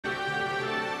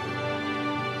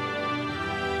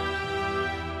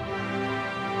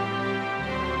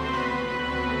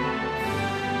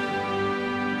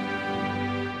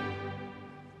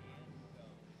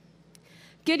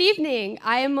Good evening.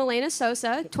 I am Milena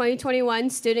Sosa, 2021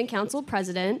 Student Council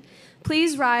President.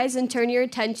 Please rise and turn your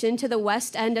attention to the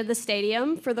west end of the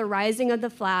stadium for the rising of the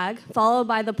flag, followed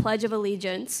by the Pledge of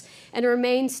Allegiance, and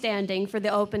remain standing for the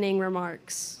opening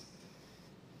remarks.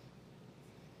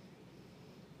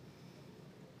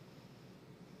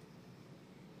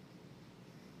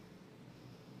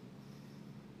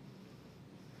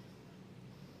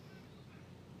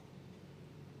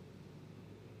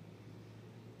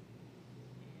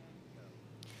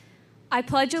 I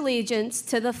pledge allegiance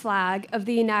to the flag of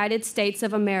the United States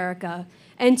of America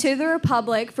and to the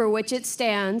republic for which it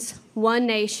stands, one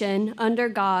nation, under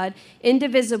God,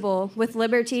 indivisible, with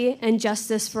liberty and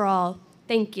justice for all.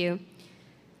 Thank you.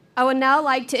 I would now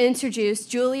like to introduce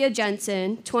Julia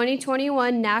Jensen,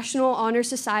 2021 National Honor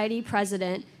Society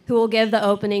President, who will give the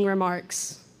opening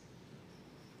remarks.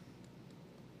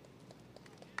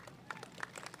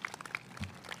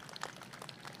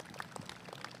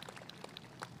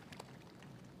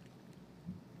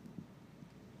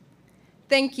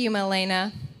 Thank you,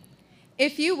 Milena.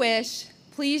 If you wish,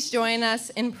 please join us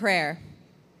in prayer.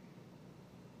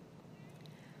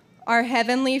 Our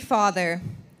Heavenly Father,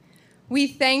 we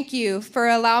thank you for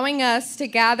allowing us to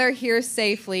gather here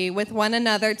safely with one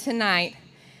another tonight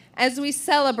as we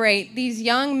celebrate these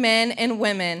young men and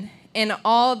women in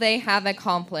all they have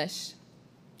accomplished.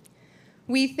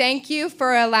 We thank you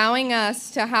for allowing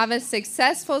us to have a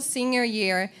successful senior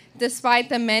year despite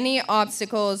the many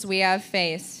obstacles we have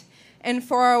faced, and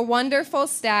for our wonderful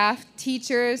staff,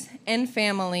 teachers, and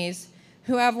families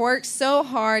who have worked so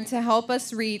hard to help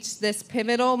us reach this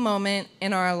pivotal moment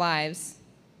in our lives.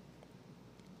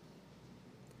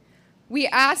 We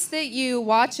ask that you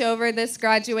watch over this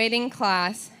graduating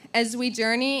class as we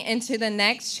journey into the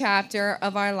next chapter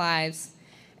of our lives,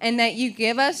 and that you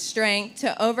give us strength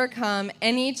to overcome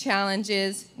any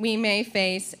challenges we may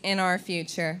face in our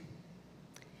future.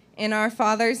 In our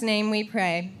Father's name we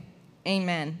pray,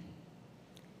 amen.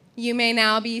 You may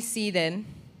now be seated.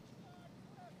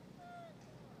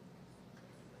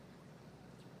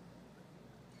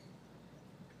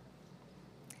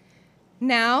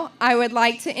 Now, I would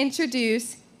like to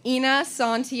introduce Ina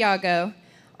Santiago,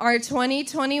 our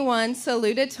 2021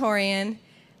 salutatorian,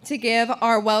 to give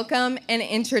our welcome and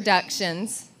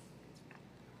introductions.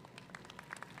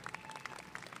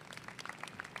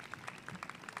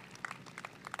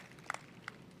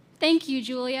 Thank you,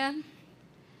 Julia.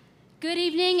 Good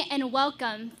evening and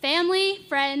welcome, family,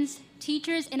 friends,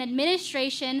 teachers, and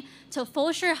administration to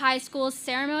Fulshear High School's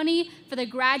ceremony for the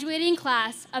graduating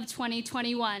class of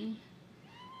 2021.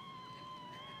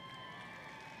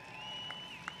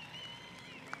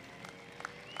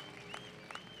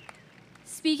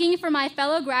 Speaking for my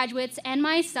fellow graduates and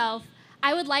myself,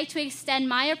 I would like to extend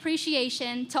my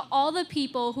appreciation to all the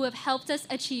people who have helped us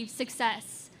achieve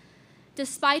success.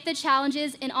 Despite the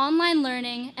challenges in online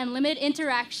learning and limited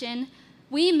interaction,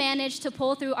 we managed to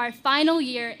pull through our final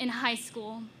year in high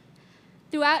school.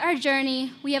 Throughout our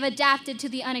journey, we have adapted to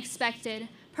the unexpected,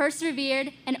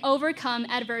 persevered, and overcome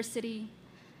adversity.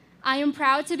 I am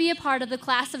proud to be a part of the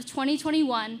class of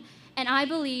 2021, and I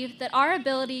believe that our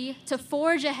ability to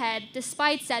forge ahead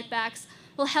despite setbacks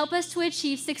will help us to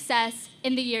achieve success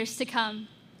in the years to come.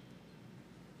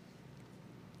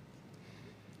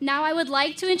 Now I would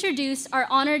like to introduce our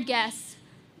honored guests.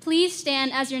 Please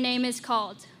stand as your name is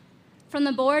called. From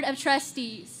the Board of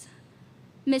Trustees,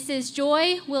 Mrs.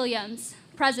 Joy Williams,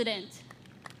 President.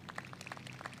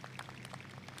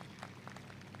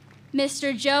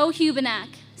 Mr. Joe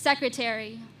Hubenak,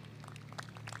 Secretary.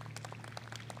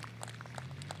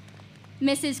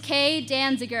 Mrs. Kay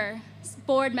Danziger,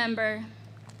 Board Member.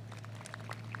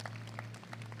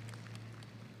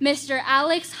 Mr.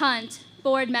 Alex Hunt,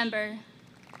 Board Member.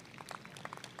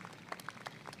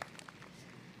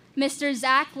 Mr.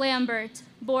 Zach Lambert,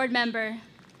 Board Member.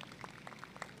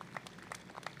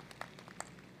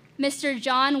 Mr.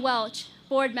 John Welch,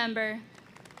 Board Member.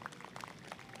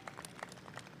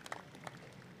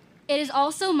 It is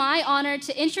also my honor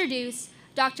to introduce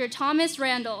Dr. Thomas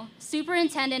Randall,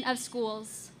 Superintendent of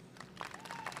Schools.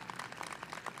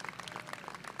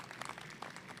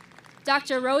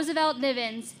 Dr. Roosevelt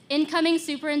Nivens, Incoming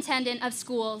Superintendent of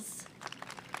Schools.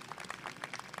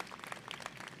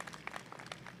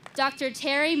 Dr.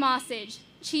 Terry Mossage,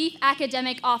 Chief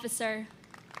Academic Officer.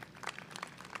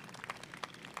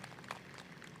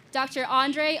 Dr.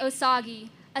 Andre Osagi,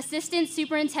 Assistant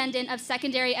Superintendent of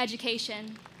Secondary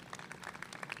Education.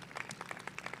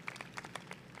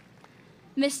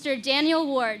 Mr. Daniel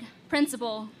Ward,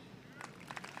 Principal.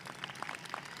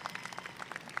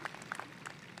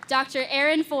 Dr.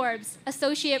 Aaron Forbes,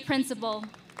 Associate Principal.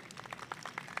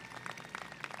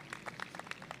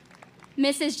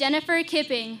 Mrs. Jennifer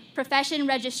Kipping, Profession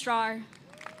Registrar.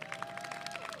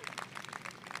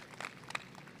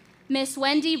 Miss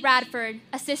Wendy Bradford,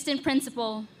 Assistant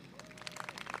Principal.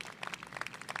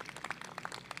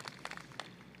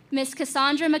 Miss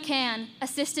Cassandra McCann,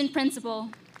 Assistant Principal.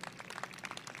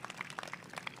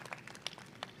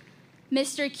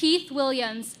 Mr. Keith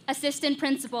Williams, Assistant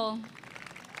Principal.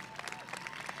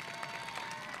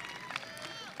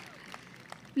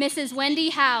 Mrs. Wendy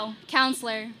Howe,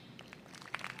 Counselor.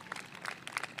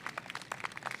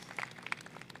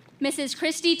 Mrs.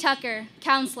 Christy Tucker,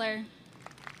 Counselor.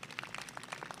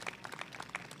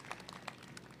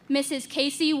 Mrs.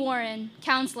 Casey Warren,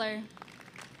 Counselor.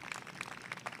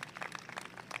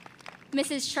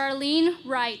 Mrs. Charlene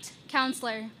Wright,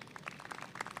 Counselor.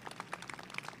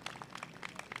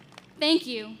 Thank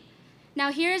you.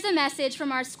 Now here is a message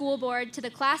from our school board to the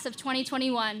class of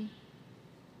 2021.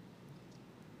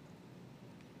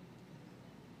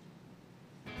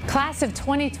 Class of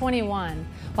 2021,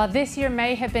 while this year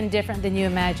may have been different than you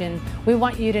imagined, we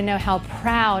want you to know how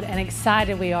proud and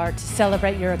excited we are to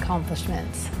celebrate your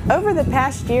accomplishments. Over the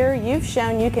past year, you've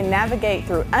shown you can navigate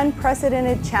through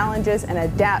unprecedented challenges and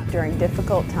adapt during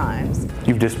difficult times.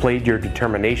 You've displayed your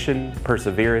determination,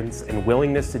 perseverance, and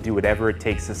willingness to do whatever it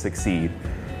takes to succeed,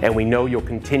 and we know you'll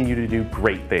continue to do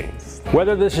great things.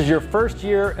 Whether this is your first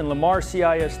year in Lamar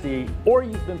CISD or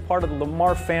you've been part of the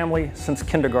Lamar family since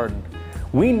kindergarten,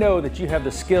 we know that you have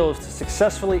the skills to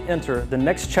successfully enter the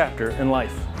next chapter in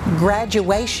life.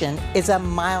 Graduation is a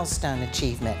milestone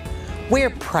achievement. We're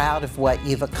proud of what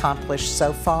you've accomplished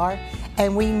so far,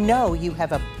 and we know you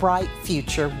have a bright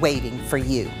future waiting for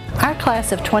you. Our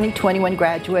class of 2021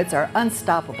 graduates are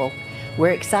unstoppable. We're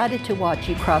excited to watch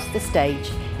you cross the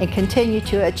stage and continue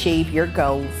to achieve your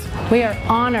goals. We are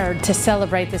honored to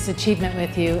celebrate this achievement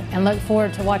with you and look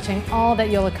forward to watching all that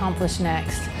you'll accomplish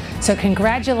next. So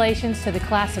congratulations to the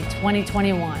class of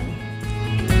 2021.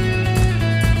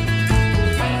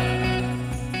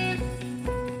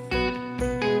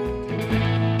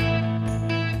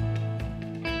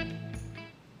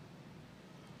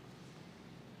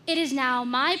 It is now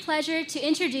my pleasure to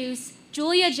introduce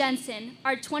Julia Jensen,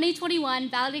 our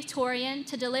 2021 valedictorian,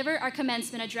 to deliver our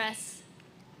commencement address.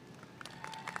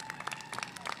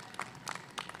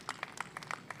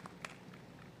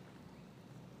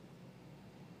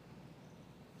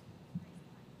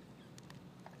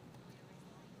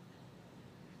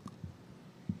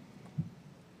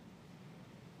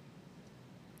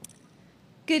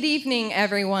 Good evening,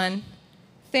 everyone.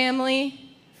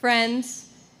 Family, friends,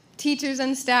 teachers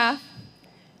and staff,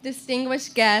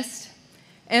 distinguished guests,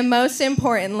 and most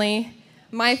importantly,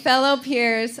 my fellow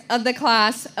peers of the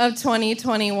class of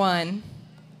 2021.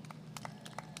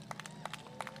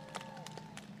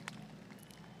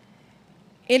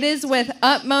 It is with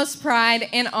utmost pride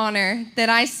and honor that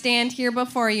I stand here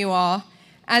before you all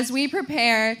as we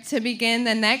prepare to begin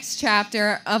the next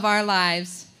chapter of our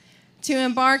lives, to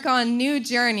embark on new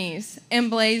journeys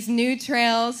and blaze new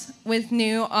trails with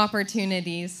new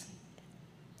opportunities.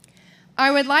 I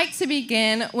would like to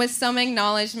begin with some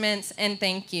acknowledgments and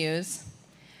thank yous.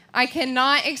 I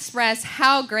cannot express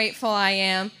how grateful I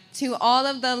am to all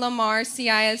of the Lamar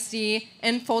CISD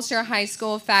and Fulshear High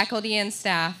School faculty and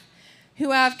staff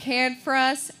who have cared for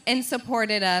us and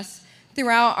supported us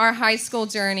throughout our high school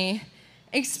journey,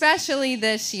 especially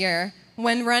this year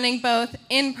when running both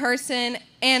in-person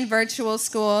and virtual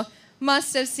school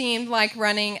must have seemed like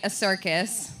running a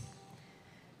circus.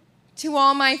 To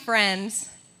all my friends,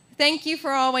 thank you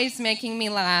for always making me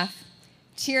laugh,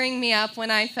 cheering me up when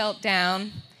I felt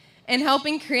down, and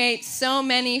helping create so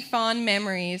many fond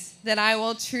memories that I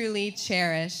will truly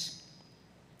cherish.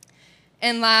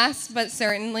 And last but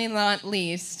certainly not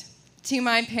least, to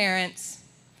my parents,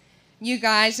 you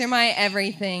guys are my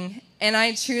everything, and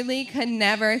I truly could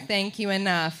never thank you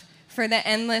enough for the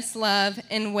endless love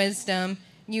and wisdom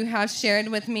you have shared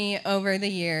with me over the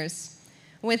years.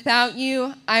 Without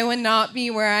you, I would not be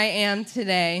where I am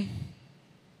today.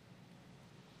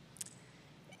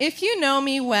 If you know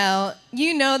me well,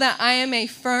 you know that I am a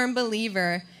firm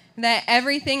believer that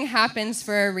everything happens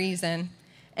for a reason,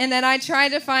 and that I try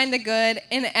to find the good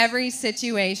in every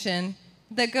situation,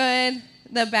 the good,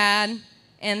 the bad,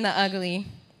 and the ugly.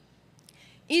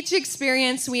 Each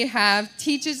experience we have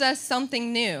teaches us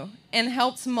something new and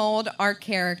helps mold our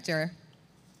character.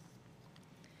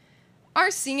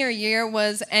 Our senior year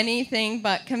was anything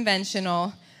but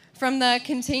conventional, from the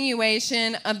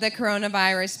continuation of the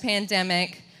coronavirus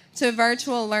pandemic to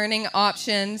virtual learning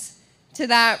options to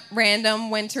that random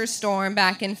winter storm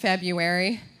back in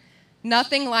February.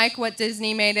 Nothing like what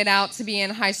Disney made it out to be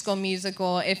in High School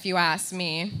Musical, if you ask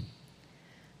me.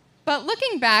 But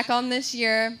looking back on this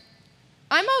year,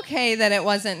 I'm okay that it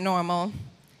wasn't normal.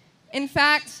 In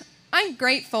fact, I'm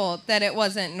grateful that it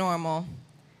wasn't normal.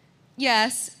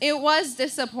 Yes, it was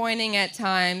disappointing at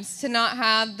times to not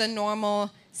have the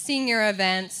normal senior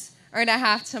events or to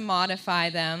have to modify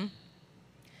them.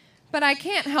 But I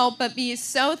can't help but be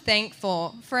so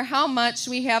thankful for how much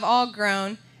we have all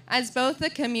grown as both a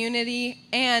community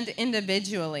and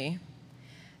individually.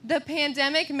 The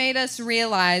pandemic made us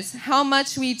realize how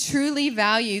much we truly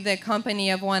value the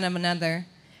company of one another,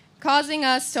 causing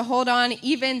us to hold on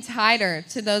even tighter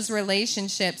to those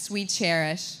relationships we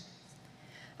cherish.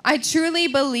 I truly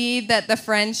believe that the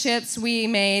friendships we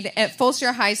made at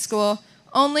Fulshear High School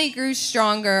only grew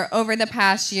stronger over the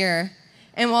past year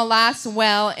and will last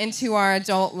well into our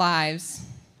adult lives.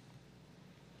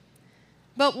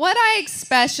 But what I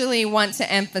especially want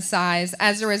to emphasize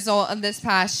as a result of this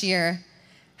past year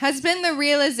has been the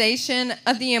realization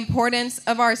of the importance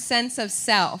of our sense of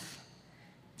self,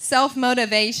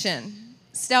 self-motivation,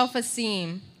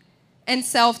 self-esteem, and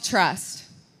self-trust.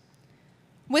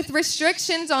 With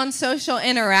restrictions on social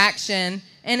interaction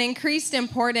and increased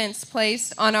importance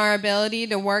placed on our ability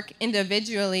to work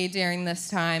individually during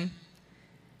this time,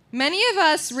 many of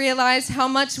us realize how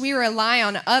much we rely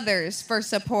on others for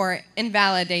support and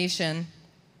validation.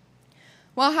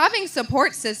 While having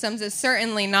support systems is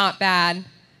certainly not bad,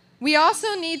 we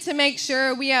also need to make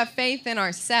sure we have faith in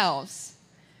ourselves.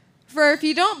 For if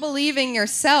you don't believe in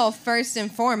yourself first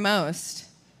and foremost,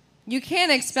 you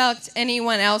can't expect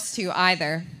anyone else to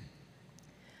either.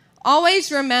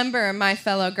 Always remember, my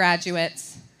fellow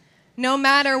graduates, no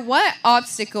matter what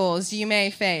obstacles you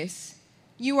may face,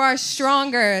 you are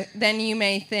stronger than you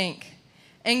may think,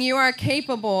 and you are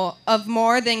capable of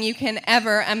more than you can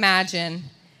ever imagine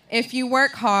if you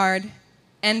work hard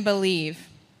and believe.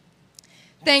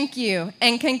 Thank you,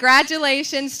 and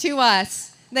congratulations to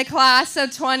us, the class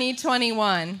of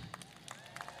 2021.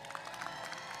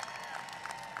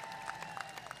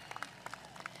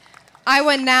 I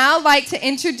would now like to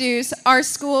introduce our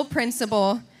school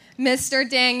principal, Mr.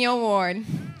 Daniel Ward.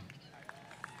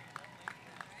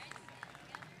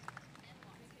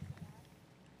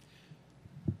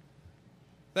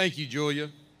 Thank you,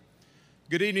 Julia.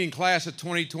 Good evening, class of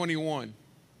 2021.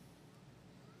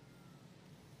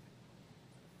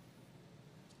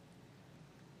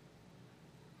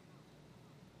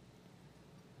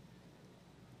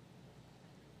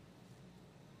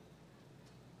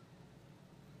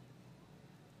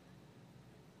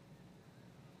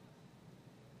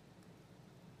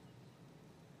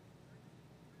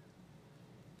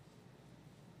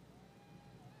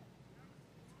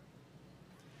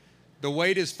 The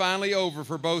wait is finally over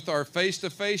for both our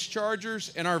face-to-face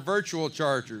chargers and our virtual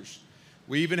chargers.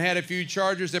 We even had a few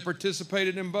chargers that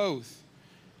participated in both.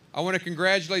 I want to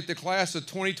congratulate the class of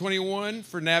 2021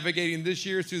 for navigating this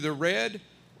year through the red,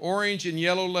 orange, and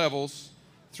yellow levels.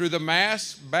 Through the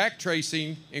mask,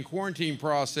 backtracing, and quarantine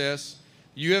process,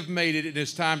 you have made it, and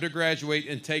it's time to graduate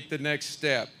and take the next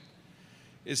step.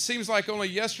 It seems like only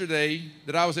yesterday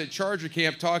that I was at Charger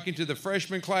Camp talking to the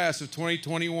freshman class of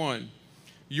 2021.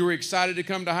 You were excited to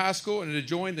come to high school and to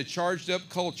join the charged up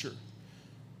culture.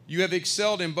 You have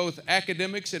excelled in both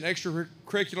academics and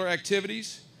extracurricular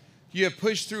activities. You have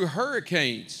pushed through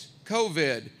hurricanes,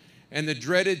 COVID, and the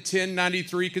dreaded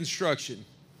 1093 construction.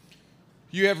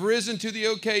 You have risen to the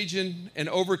occasion and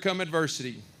overcome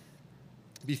adversity.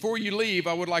 Before you leave,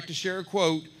 I would like to share a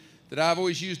quote that I've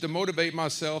always used to motivate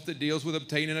myself that deals with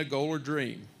obtaining a goal or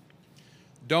dream.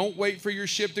 Don't wait for your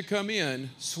ship to come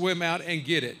in, swim out and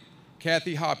get it.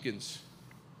 Kathy Hopkins.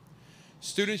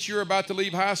 Students, you're about to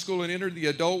leave high school and enter the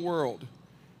adult world.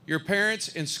 Your parents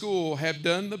and school have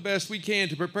done the best we can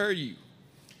to prepare you,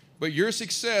 but your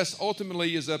success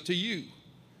ultimately is up to you.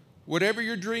 Whatever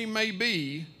your dream may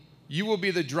be, you will be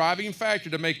the driving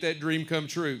factor to make that dream come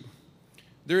true.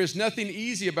 There is nothing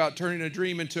easy about turning a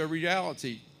dream into a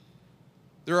reality.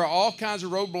 There are all kinds of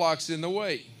roadblocks in the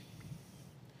way.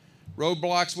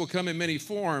 Roadblocks will come in many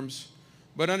forms,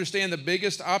 but understand the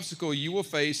biggest obstacle you will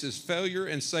face is failure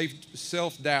and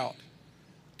self-doubt.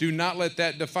 Do not let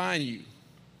that define you.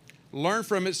 Learn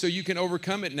from it so you can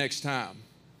overcome it next time.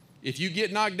 If you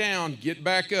get knocked down, get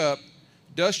back up,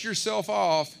 dust yourself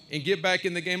off, and get back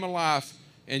in the game of life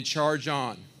and charge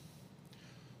on.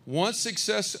 Once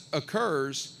success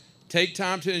occurs, take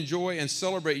time to enjoy and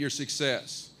celebrate your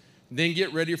success. Then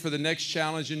get ready for the next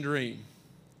challenge and dream.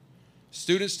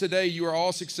 Students, today you are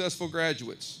all successful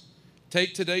graduates.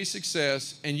 Take today's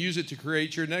success and use it to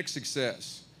create your next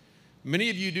success. Many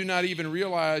of you do not even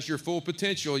realize your full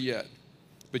potential yet,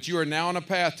 but you are now on a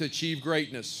path to achieve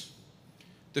greatness.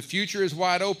 The future is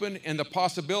wide open and the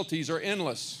possibilities are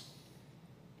endless.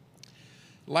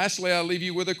 Lastly, I'll leave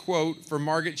you with a quote from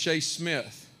Margaret Chase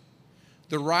Smith.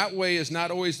 The right way is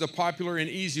not always the popular and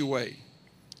easy way.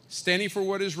 Standing for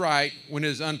what is right when it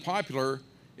is unpopular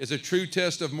is a true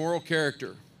test of moral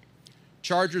character.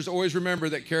 Chargers always remember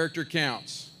that character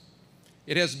counts.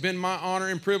 It has been my honor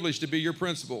and privilege to be your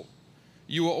principal.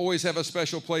 You will always have a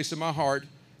special place in my heart,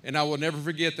 and I will never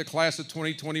forget the class of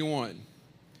 2021.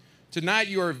 Tonight,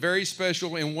 you are very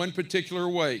special in one particular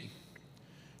way.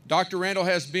 Dr. Randall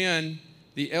has been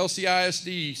the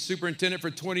LCISD superintendent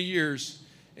for 20 years,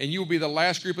 and you will be the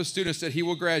last group of students that he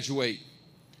will graduate.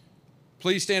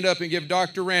 Please stand up and give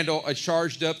Dr. Randall a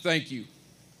charged up thank you.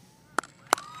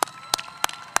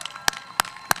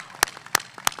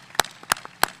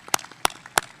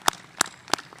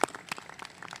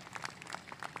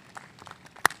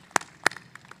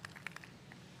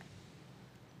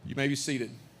 You may be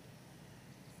seated.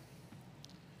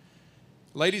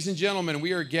 Ladies and gentlemen,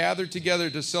 we are gathered together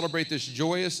to celebrate this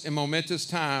joyous and momentous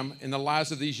time in the lives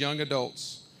of these young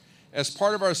adults. As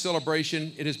part of our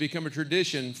celebration, it has become a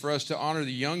tradition for us to honor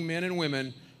the young men and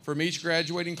women from each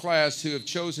graduating class who have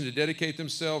chosen to dedicate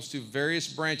themselves to various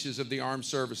branches of the armed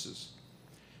services.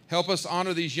 Help us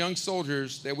honor these young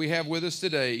soldiers that we have with us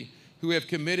today who have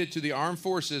committed to the armed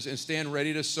forces and stand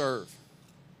ready to serve.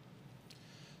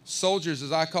 Soldiers,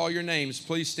 as I call your names,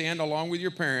 please stand along with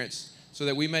your parents so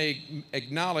that we may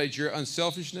acknowledge your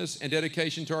unselfishness and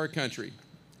dedication to our country.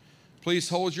 Please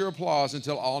hold your applause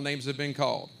until all names have been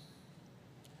called.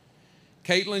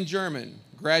 Caitlin German,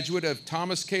 graduate of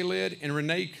Thomas Khaled and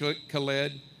Renee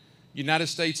Khaled, United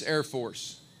States Air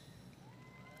Force.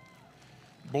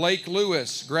 Blake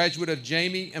Lewis, graduate of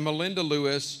Jamie and Melinda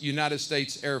Lewis, United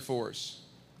States Air Force.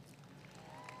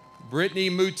 Brittany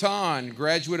Mouton,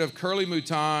 graduate of Curly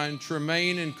Mouton,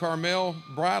 Tremaine and Carmel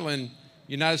Bryland,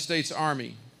 United States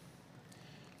Army.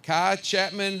 Kai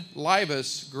Chapman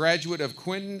Livas, graduate of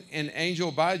Quentin and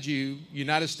Angel Baju,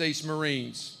 United States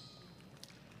Marines.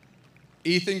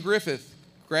 Ethan Griffith,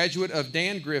 graduate of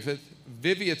Dan Griffith,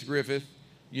 Vivieth Griffith,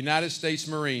 United States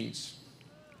Marines.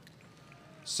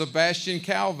 Sebastian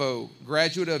Calvo,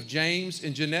 graduate of James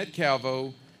and Jeanette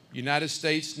Calvo, United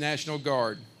States National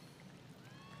Guard.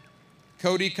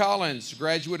 Cody Collins,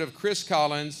 graduate of Chris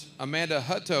Collins, Amanda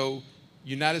Hutto,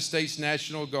 United States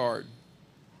National Guard.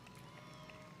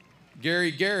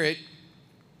 Gary Garrett,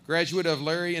 graduate of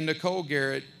Larry and Nicole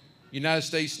Garrett, United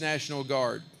States National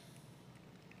Guard.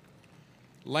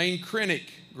 Lane Krennick,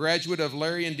 graduate of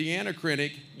Larry and Deanna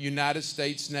Krennick, United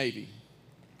States Navy.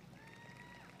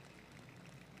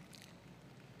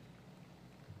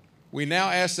 We now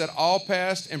ask that all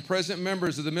past and present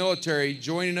members of the military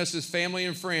joining us as family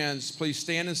and friends please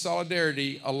stand in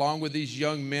solidarity along with these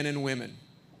young men and women.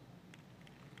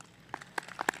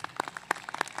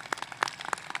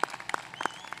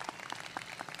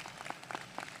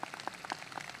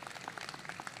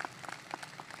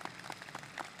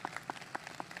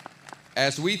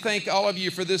 As we thank all of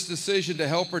you for this decision to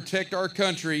help protect our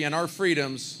country and our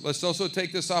freedoms, let's also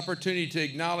take this opportunity to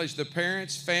acknowledge the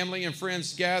parents, family, and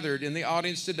friends gathered in the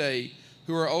audience today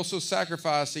who are also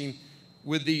sacrificing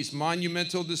with these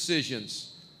monumental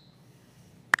decisions.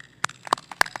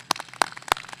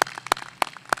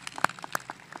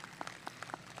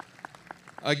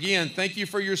 Again, thank you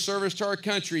for your service to our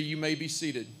country. You may be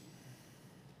seated.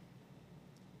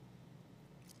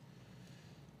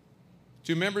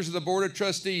 To members of the Board of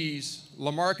Trustees,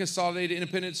 Lamar Consolidated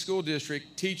Independent School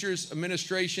District, teachers,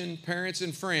 administration, parents,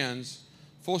 and friends,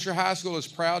 Fulshear High School is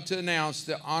proud to announce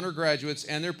the honor graduates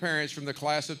and their parents from the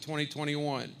class of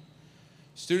 2021.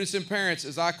 Students and parents,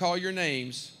 as I call your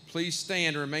names, please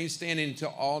stand and remain standing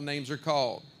until all names are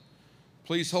called.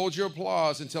 Please hold your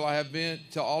applause until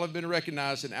all have been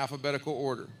recognized in alphabetical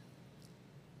order.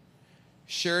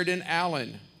 Sheridan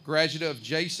Allen, graduate of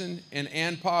Jason and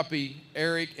Ann Poppy,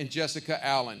 Eric and Jessica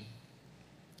Allen.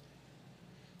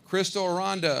 Crystal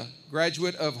Aranda,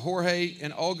 graduate of Jorge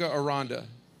and Olga Aranda.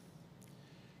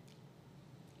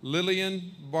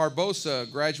 Lillian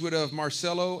Barbosa, graduate of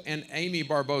Marcelo and Amy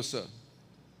Barbosa.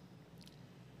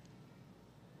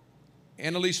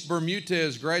 Annalise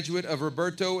Bermudez, graduate of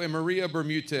Roberto and Maria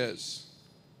Bermudez.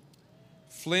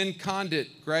 Flynn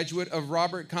Condit, graduate of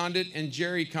Robert Condit and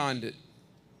Jerry Condit.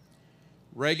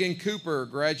 Reagan Cooper,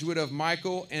 graduate of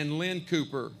Michael and Lynn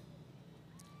Cooper.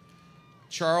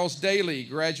 Charles Daly,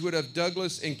 graduate of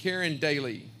Douglas and Karen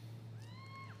Daly.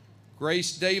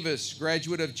 Grace Davis,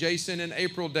 graduate of Jason and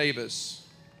April Davis.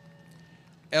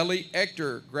 Ellie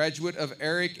Ector, graduate of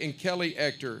Eric and Kelly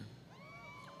Ector.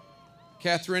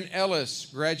 Catherine Ellis,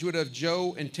 graduate of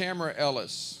Joe and Tamara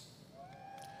Ellis.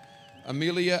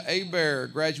 Amelia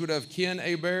Hebert, graduate of Ken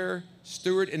Hebert,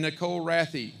 Stuart and Nicole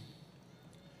Rathie.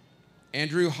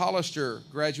 Andrew Hollister,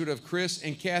 graduate of Chris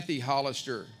and Kathy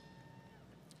Hollister.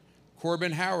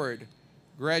 Corbin Howard,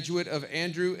 graduate of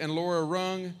Andrew and Laura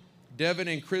Rung, Devin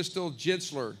and Crystal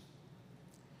Jitzler.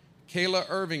 Kayla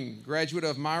Irving, graduate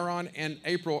of Myron and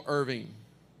April Irving.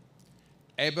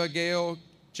 Abigail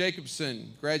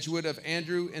Jacobson, graduate of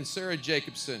Andrew and Sarah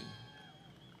Jacobson.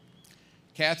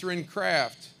 Catherine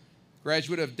Kraft,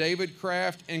 graduate of David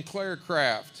Kraft and Claire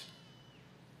Kraft.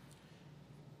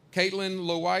 Caitlin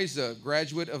Loiza,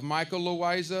 graduate of Michael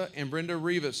Loiza and Brenda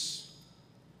Rivas.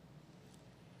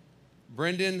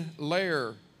 Brendan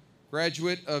Lair,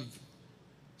 graduate of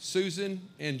Susan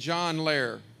and John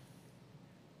Lair.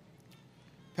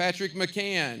 Patrick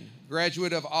McCann,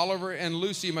 graduate of Oliver and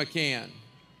Lucy McCann.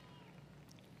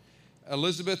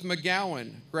 Elizabeth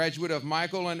McGowan, graduate of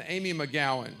Michael and Amy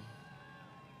McGowan.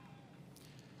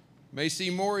 Macy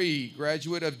Morey,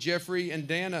 graduate of Jeffrey and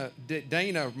Dana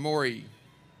Morey.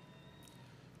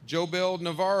 Jobel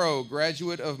Navarro,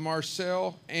 graduate of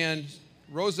Marcel and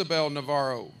Rosabel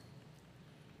Navarro.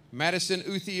 Madison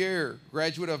Uthier,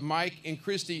 graduate of Mike and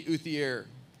Christy Uthier.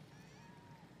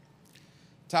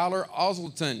 Tyler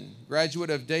Oselton, graduate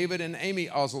of David and Amy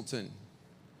Oselton.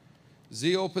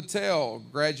 Zeal Patel,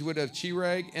 graduate of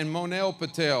Chirag and Monel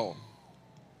Patel.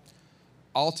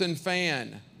 Alton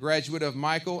Fan, graduate of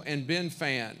Michael and Ben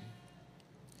Fan.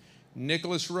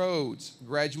 Nicholas Rhodes,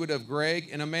 graduate of Greg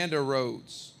and Amanda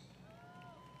Rhodes.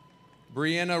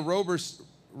 Brianna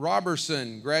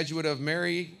Robertson, graduate of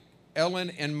Mary Ellen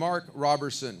and Mark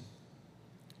Robertson.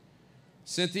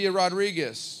 Cynthia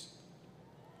Rodriguez.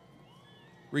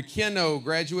 Riqueno,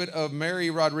 graduate of Mary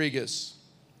Rodriguez.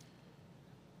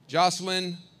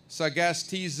 Jocelyn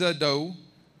Sagastizado,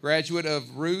 graduate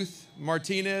of Ruth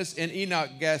Martinez and Enoch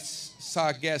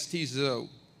Sagastizo.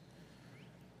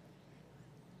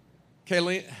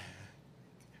 Kaylin,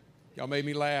 y'all made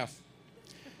me laugh.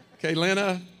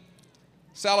 Kaylina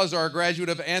Salazar, graduate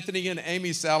of Anthony and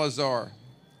Amy Salazar.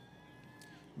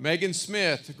 Megan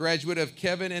Smith, graduate of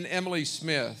Kevin and Emily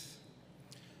Smith.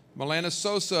 Milana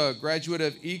Sosa, graduate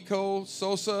of Ecole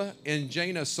Sosa and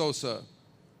Jana Sosa.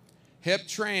 Hep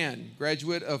Tran,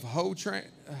 graduate of Hao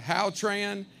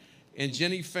Tran and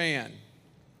Jenny Fan.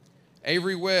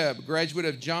 Avery Webb, graduate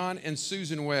of John and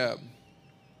Susan Webb.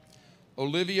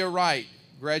 Olivia Wright,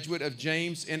 graduate of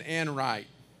James and Ann Wright.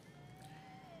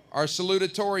 Our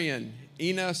salutatorian,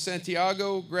 Ina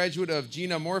Santiago, graduate of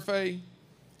Gina Morphe.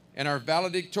 And our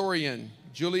valedictorian,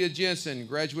 Julia Jensen,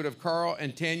 graduate of Carl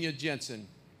and Tanya Jensen.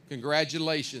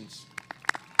 Congratulations.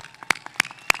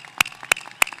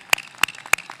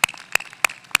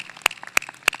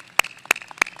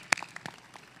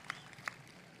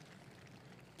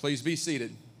 Please be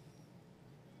seated.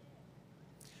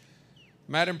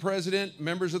 Madam President,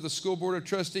 members of the School Board of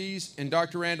Trustees, and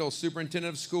Dr. Randall,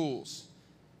 Superintendent of Schools,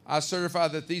 I certify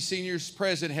that these seniors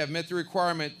present have met the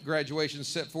requirement graduations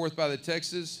set forth by the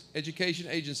Texas Education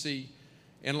Agency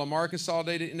and Lamar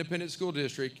Consolidated Independent School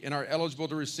District and are eligible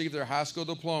to receive their high school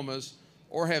diplomas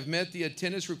or have met the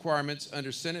attendance requirements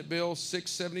under Senate Bill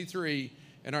 673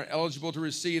 and are eligible to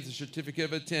receive the certificate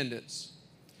of attendance.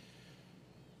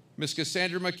 Ms.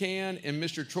 Cassandra McCann and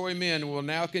Mr. Troy Min will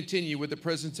now continue with the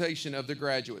presentation of the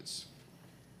graduates.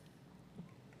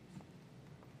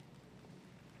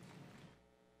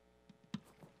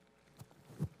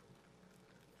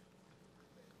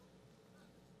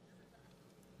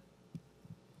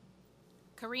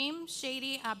 Kareem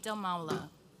Shady Abdelmaula.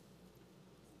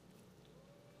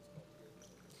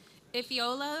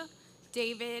 Ifeola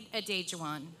David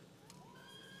Adejuan.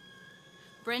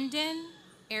 Brendan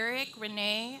Eric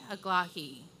Renee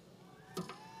Aglahi.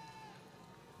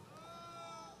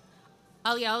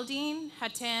 Alialdin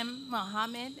Hatem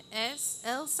Mohammed S.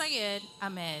 El Sayed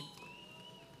Ahmed.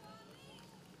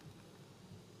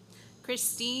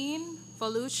 Christine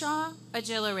Folusha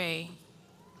Agilare.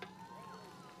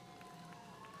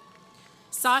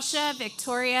 Sasha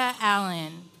Victoria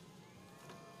Allen.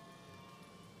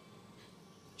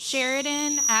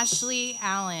 Sheridan Ashley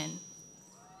Allen.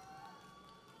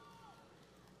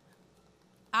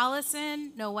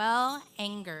 Allison Noel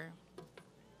Anger.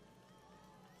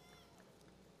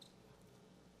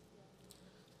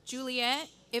 Juliet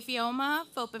Ifeoma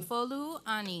Fopefolu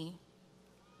Ani.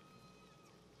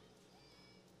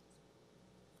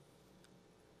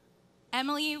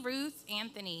 Emily Ruth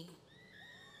Anthony.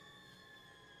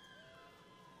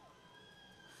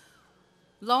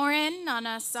 Lauren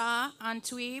Nanasa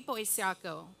Antui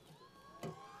Boisiaco.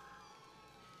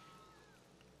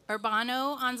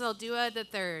 Urbano Anzaldua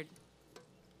III.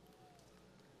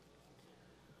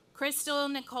 Crystal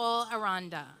Nicole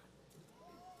Aranda.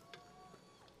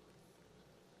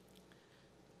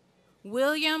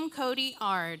 William Cody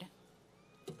Ard.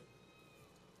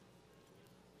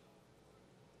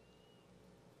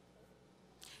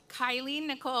 Kylie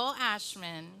Nicole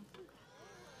Ashman.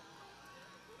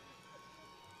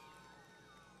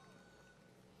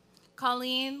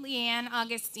 Colleen Leanne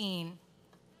Augustine.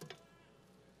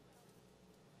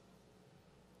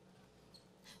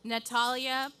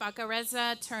 Natalia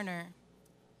Bacareza Turner.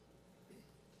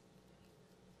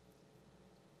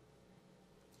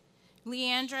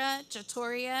 Leandra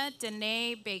Jatoria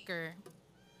Danae Baker.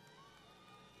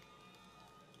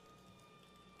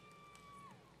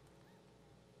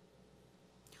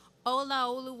 Ola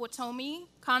Oluwatomi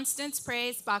Constance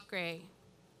Praise Bakre.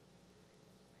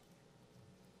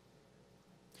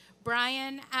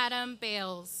 Brian Adam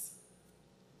Bales.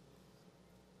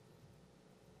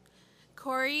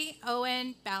 Corey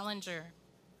Owen Ballinger.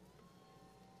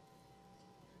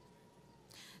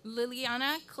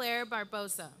 Liliana Claire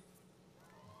Barbosa.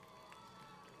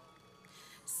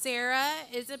 Sarah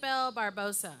Isabel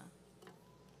Barbosa.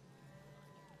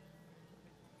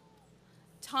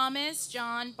 Thomas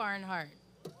John Barnhart.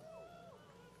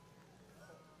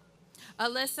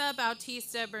 Alyssa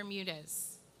Bautista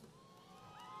Bermudez.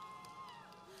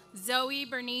 Zoe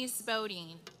Bernice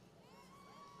Bodine.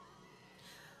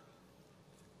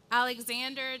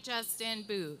 Alexander Justin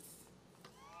Booth.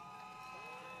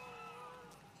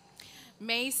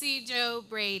 Macy Jo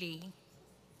Brady.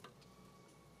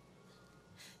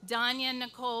 Danya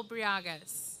Nicole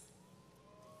Briagas.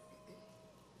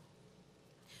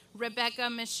 Rebecca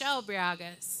Michelle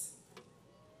Briagas.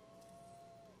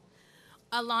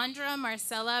 Alondra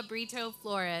Marcela Brito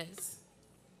Flores.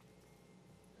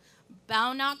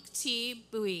 Baunak T.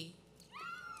 Bui.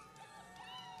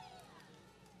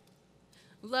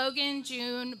 Logan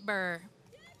June Burr.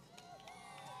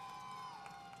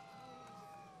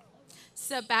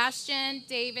 Sebastian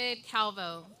David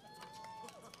Calvo.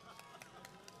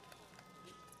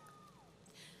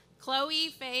 Chloe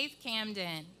Faith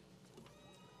Camden.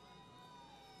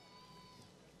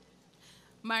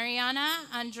 Mariana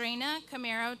Andrena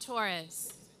Camero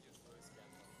Torres.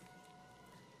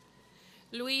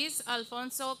 Luis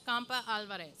Alfonso Campa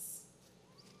Alvarez.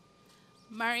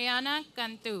 Mariana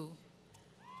Cantu.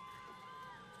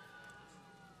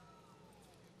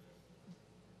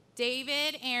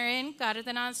 David Aaron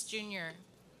Cardenas Jr.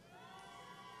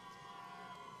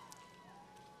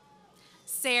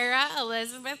 Sarah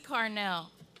Elizabeth Carnell.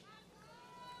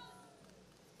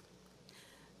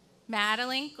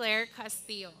 Madeline Claire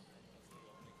Castillo.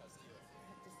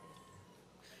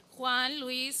 Juan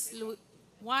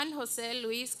Jose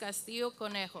Luis Castillo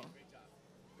Conejo.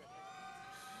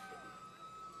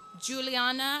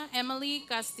 Juliana Emily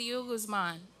Castillo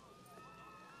Guzman.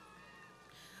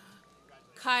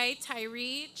 Kai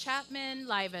Tyree Chapman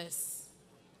Livas.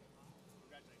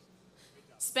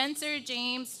 Spencer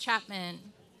James Chapman.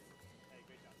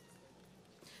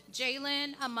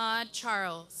 Jalen Ahmad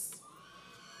Charles.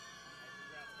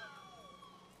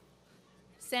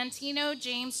 Santino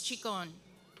James Chicon.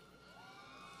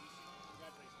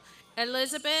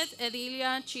 Elizabeth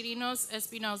Edilia Chirinos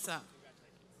Espinosa.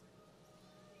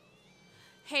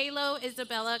 Halo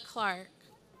Isabella Clark.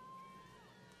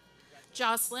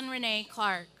 Jocelyn Renee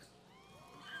Clark.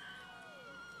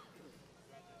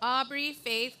 Aubrey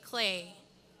Faith Clay.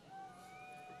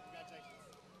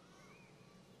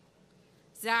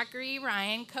 Zachary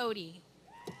Ryan Cody.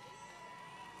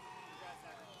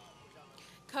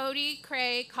 Cody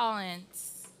Cray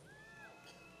Collins.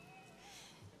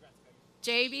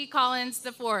 J.B. Collins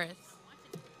IV.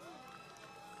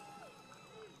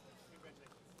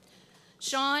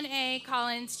 Sean A.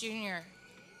 Collins Jr.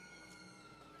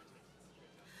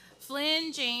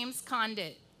 Flynn James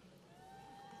Condit.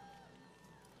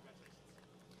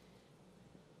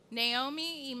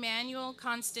 Naomi Emmanuel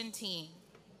Constantine.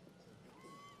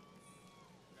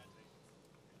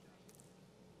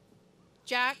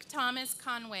 Jack Thomas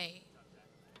Conway.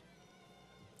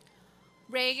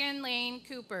 Reagan Lane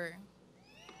Cooper.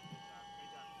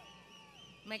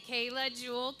 Michaela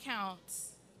Jewel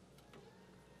Counts.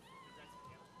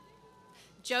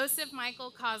 Joseph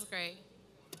Michael Cosgray.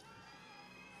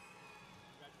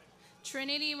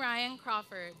 Trinity Ryan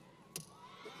Crawford.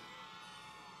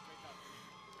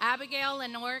 Abigail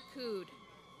Lenore Cood.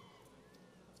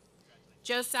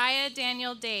 Josiah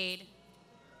Daniel Dade.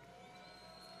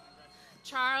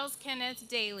 Charles Kenneth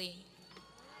Daly.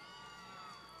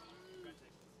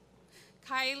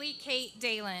 Kylie Kate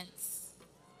Dalence.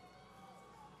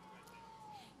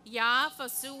 Ya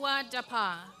Fasuwa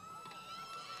Dapa.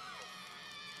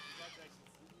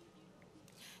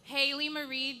 Haley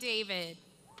Marie David.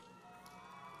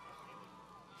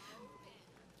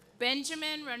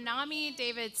 Benjamin Ranami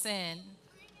Davidson.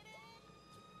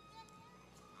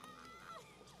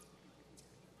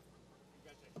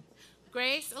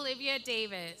 Grace Olivia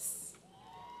Davis.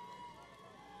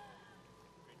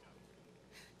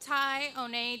 Ty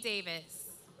One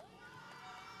Davis.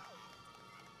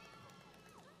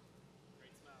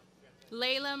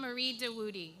 Layla Marie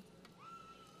DeWoody.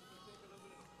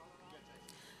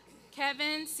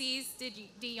 Kevin CISD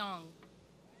Jong.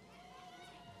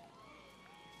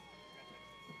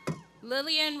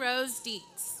 Lillian Rose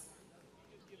Deeks.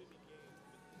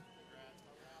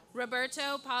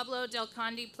 Roberto Pablo Del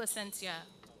Conde Placencia.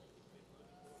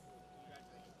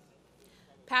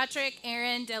 Patrick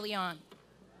Aaron De Leon.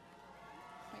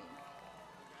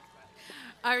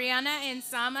 Ariana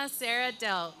Insama Sarah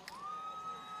Del.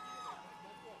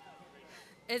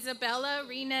 Isabella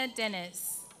Rena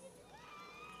Dennis.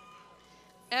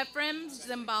 Ephraim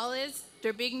Zimbalis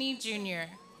Derbigny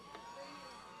Jr.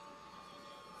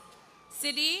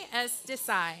 Sidi S.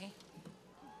 Desai.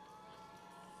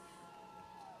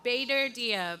 Bader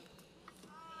Diab.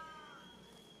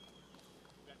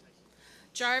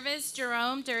 Jarvis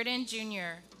Jerome Durden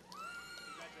Jr.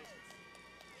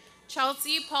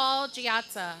 Chelsea Paul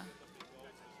Giazza.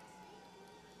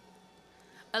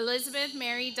 Elizabeth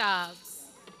Mary Dobbs.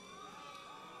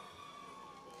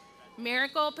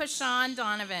 Miracle Pashan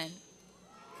Donovan.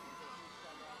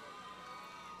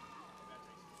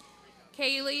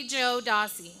 Kaylee Joe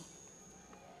Dossie.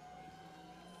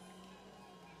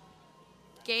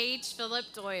 Gage Philip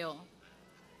Doyle.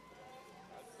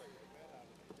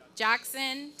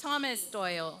 Jackson Thomas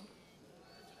Doyle.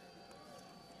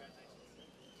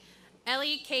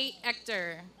 Ellie Kate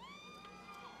Ector.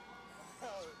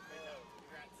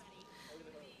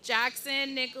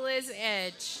 Jackson Nicholas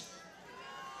Edge.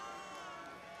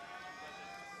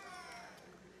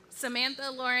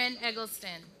 Samantha Lauren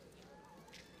Eggleston.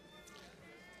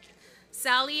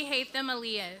 Sally Hatham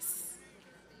Elias.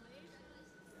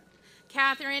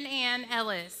 Catherine Ann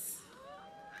Ellis.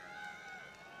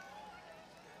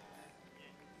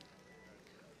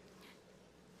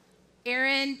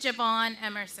 Aaron Javon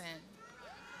Emerson.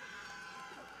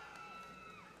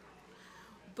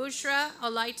 Bushra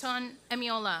Olaiton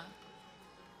Emiola.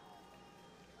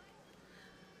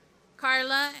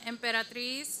 Carla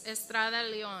Emperatriz Estrada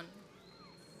Leon.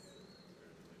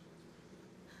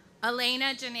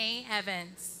 Elena Janae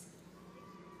Evans.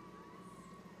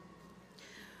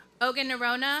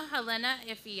 Oganarona Helena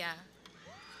Ifia.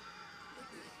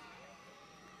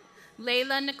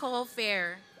 Layla Nicole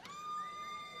Fair.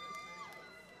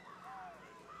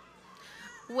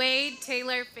 Wade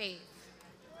Taylor Faith.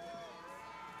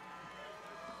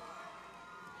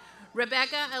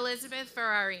 Rebecca Elizabeth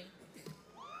Ferrari.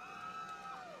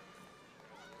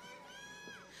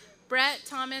 Brett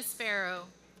Thomas Farrow.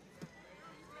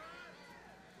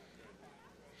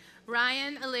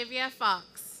 Ryan Olivia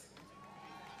Fox.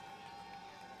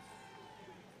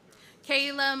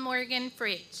 Kayla Morgan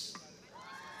Fritsch.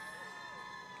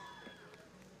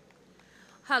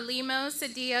 Halimo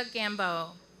Sadia Gambo.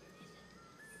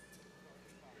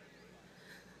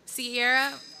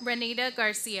 Sierra Renita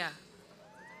Garcia.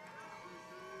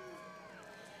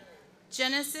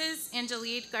 Genesis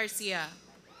Angelique Garcia.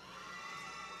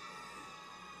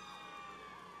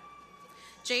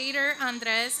 Jader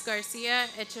Andres Garcia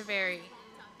Echeverry.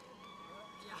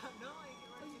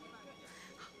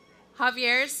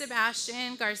 Javier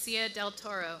Sebastian Garcia del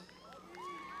Toro.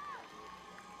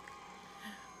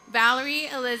 Valerie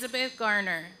Elizabeth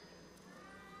Garner.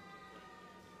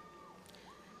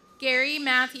 Gary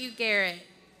Matthew Garrett.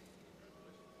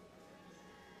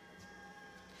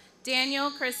 Daniel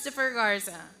Christopher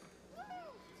Garza.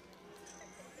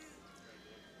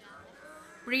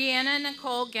 Brianna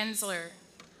Nicole Gensler.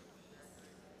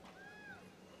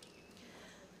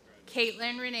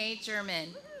 Caitlin Renee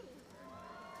German.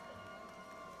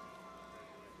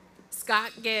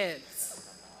 Scott Gibbs.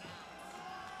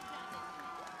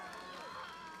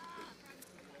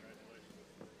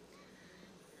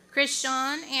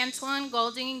 Christian Antoine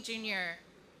Golding Jr.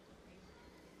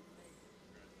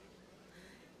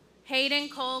 Hayden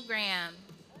Cole Graham.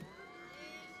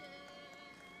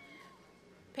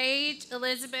 Paige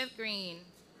Elizabeth Green.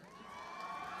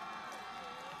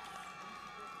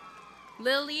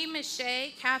 Lily Michelle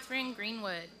Catherine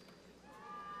Greenwood.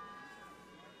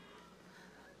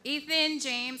 Ethan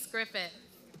James Griffith.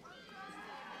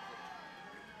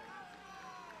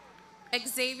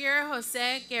 Xavier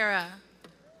Jose Guerra.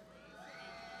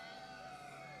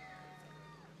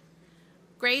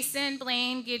 Grayson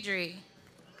Blaine Guidry.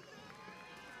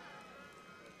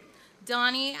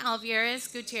 Donnie Alvarez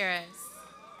Gutierrez.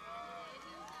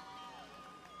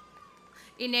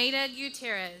 Ineda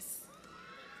Gutierrez.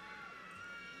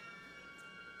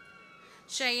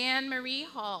 Cheyenne Marie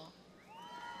Hall.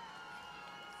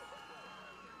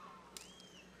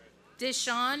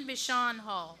 Deshawn Bishan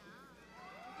Hall.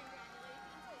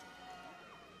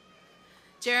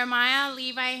 Jeremiah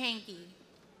Levi Hankey.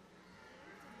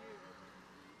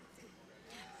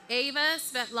 Ava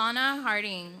Svetlana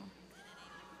Harding.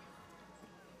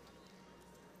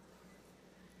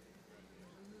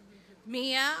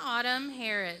 Mia Autumn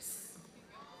Harris.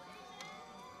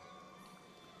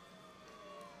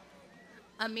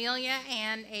 Amelia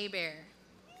Ann Abear.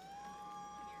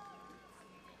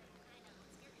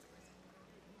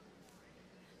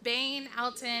 Bain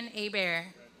Alton Abear.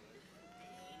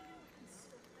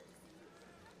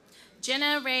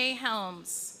 Jenna Ray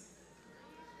Helms.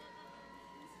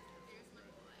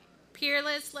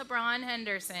 Peerless LeBron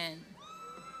Henderson.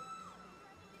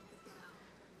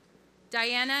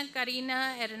 Diana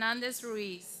Karina Hernandez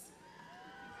Ruiz.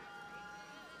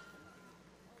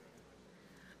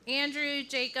 Andrew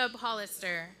Jacob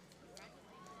Hollister.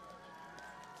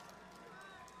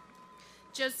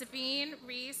 Josephine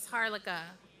Reese Harlica.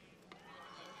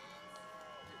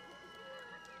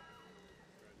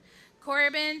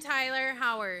 Corbin Tyler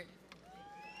Howard.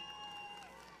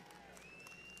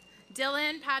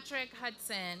 Dylan Patrick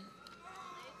Hudson.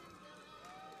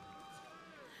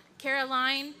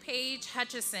 Caroline Paige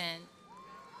Hutchison.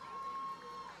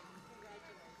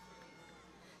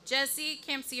 Jesse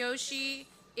Kamsioshi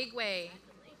Igwe.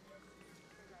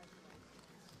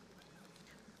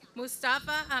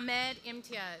 Mustafa Ahmed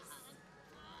Imtiaz.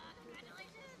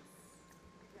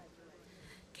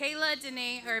 Kayla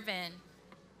Danae Irvin.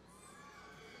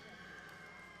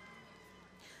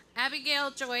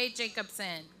 Abigail Joy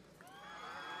Jacobson.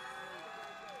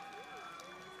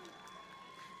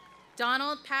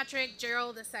 Donald Patrick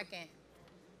Gerald II.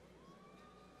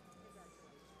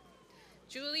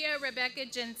 Julia Rebecca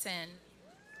Jensen.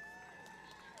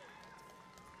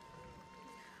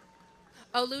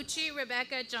 Oluchi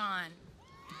Rebecca John.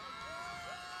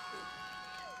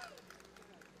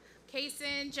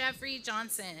 Kaysen Jeffrey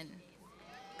Johnson.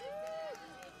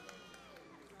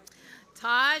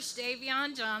 Taj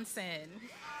Davion Johnson.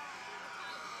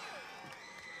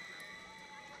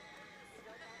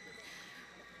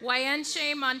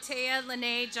 Wyanshe Montea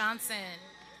Lene Johnson.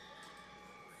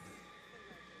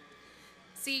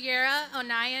 Sierra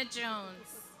Onaya Jones.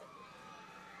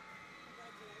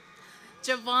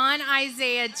 Javon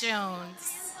Isaiah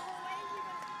Jones.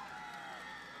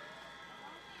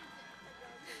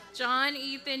 John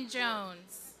Ethan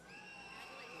Jones.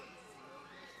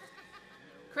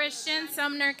 Christian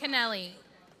Sumner Kennelly.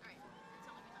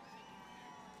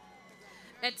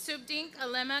 Etsubdink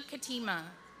Alema Katima.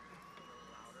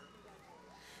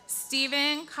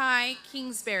 Stephen Kai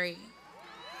Kingsbury.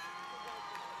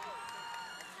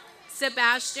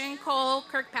 Sebastian Cole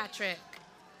Kirkpatrick.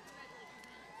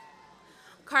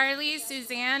 Carly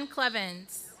Suzanne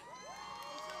Clevens.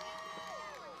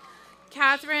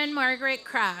 Catherine Margaret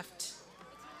Kraft.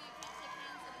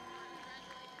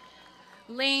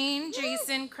 Lane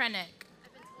Jason Krennick.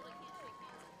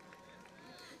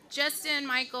 Justin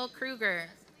Michael Kruger.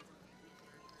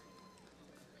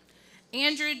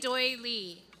 Andrew Doi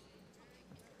Lee.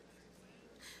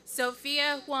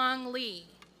 Sophia Huang Lee.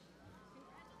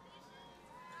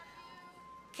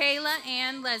 Kayla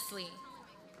Ann Leslie.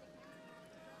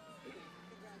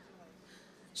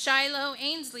 Shiloh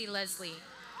Ainsley Leslie.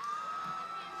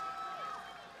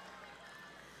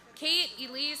 Kate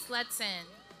Elise Letson.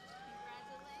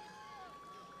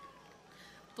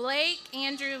 Blake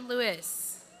Andrew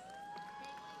Lewis.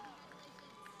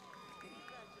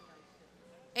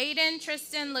 Aiden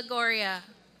Tristan Lagoria.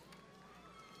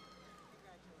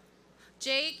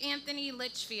 Jake Anthony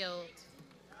Litchfield.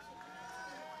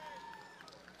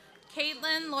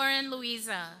 Caitlin Lauren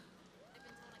Louisa.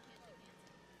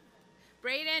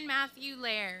 Braden Matthew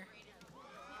Lair.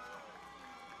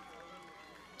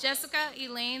 Jessica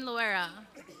Elaine Loera.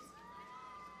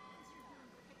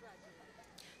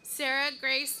 Sarah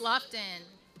Grace Lofton.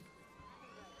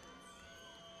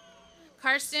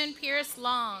 Karsten Pierce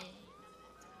Long.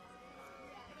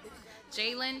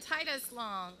 Jalen Titus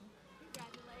Long.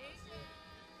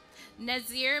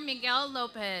 Nazir Miguel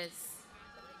Lopez.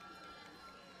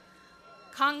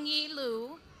 Kongyi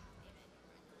Liu.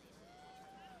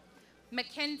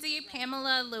 Mackenzie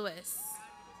Pamela Lewis.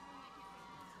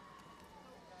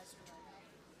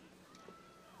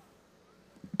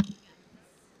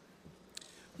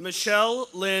 Michelle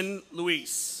Lynn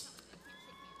Luis.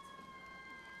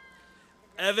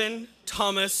 Evan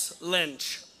Thomas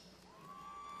Lynch.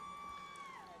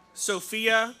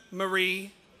 Sophia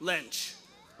Marie Lynch.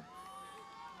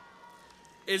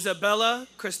 Isabella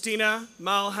Christina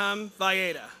Malham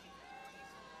Valleda.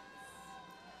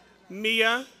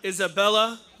 Mia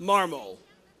Isabella Marmol.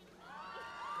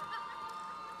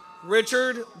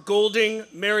 Richard Golding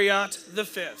Marriott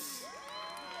V.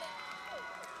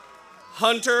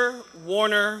 Hunter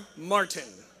Warner Martin.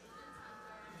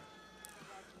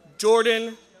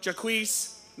 Jordan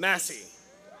Jaquise Massey.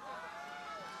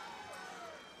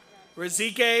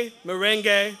 Rizike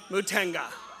Merengue Mutenga.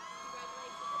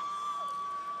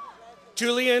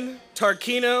 Julian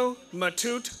Tarquino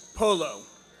Matute Polo.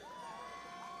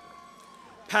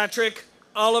 Patrick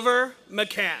Oliver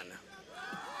McCann.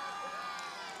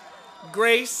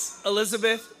 Grace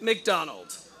Elizabeth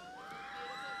McDonald.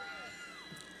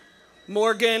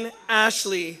 Morgan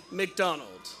Ashley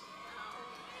McDonald.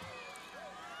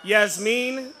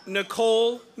 Yasmin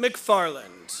Nicole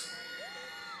McFarland.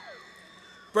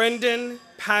 Brendan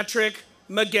Patrick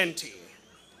McGinty.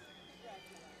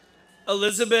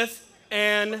 Elizabeth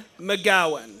Ann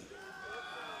McGowan.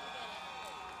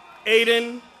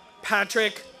 Aiden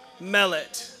Patrick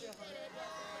Mellett.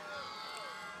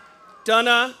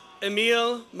 Donna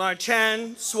Emile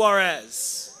Marchand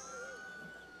Suarez.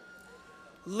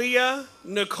 Leah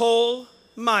Nicole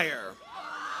Meyer.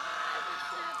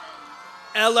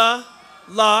 Ella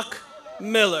Locke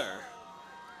Miller.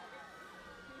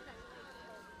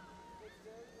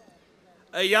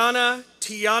 Ayana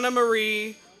Tiana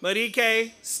Marie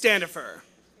Marike Standifer.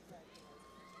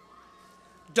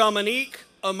 Dominique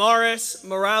Amaris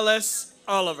Morales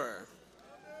Oliver.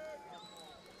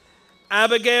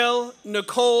 Abigail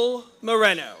Nicole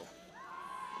Moreno.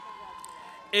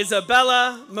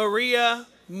 Isabella Maria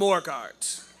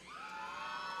Morgart.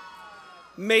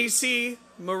 Macy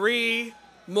Marie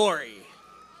Maury.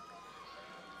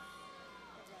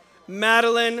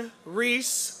 Madeline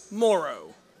Reese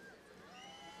Morrow.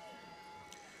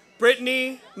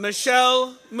 Brittany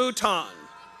Michelle Mouton.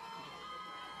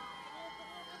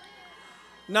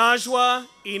 Najwa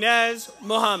Inez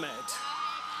Mohammed.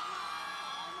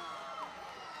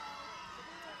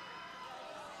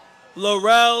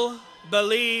 Laurel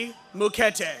Bali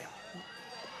Mukete.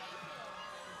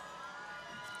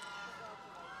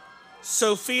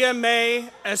 Sophia May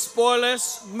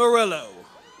Esporles Murillo.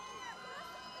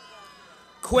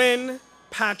 Quinn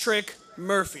Patrick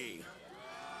Murphy.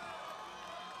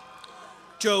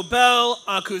 Jobel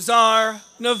Acuzar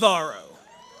Navarro.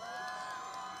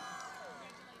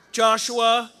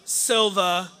 Joshua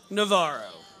Silva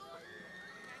Navarro.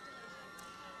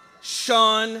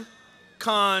 Sean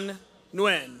Khan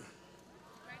Nguyen.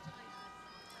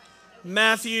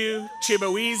 Matthew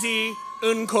Chibawizi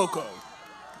Unkoko.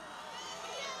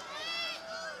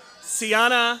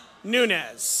 Sienna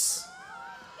Nunez.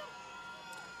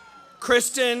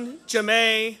 Kristen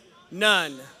Jamay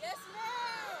Nunn.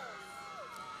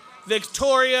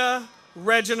 Victoria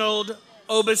Reginald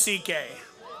Obasike.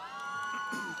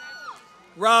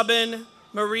 Robin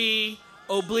Marie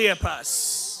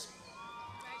Obliapas.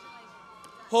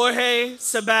 Jorge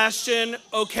Sebastian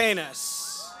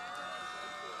Ocanas.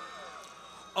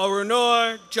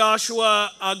 Arunor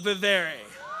Joshua Agbavere.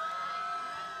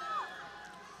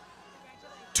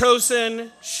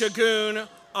 Tosin Shagun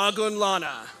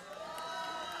Agunlana.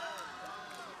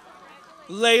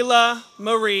 Layla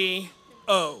Marie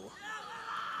O.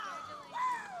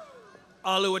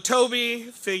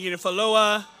 Aluatobi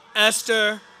Figurifaloa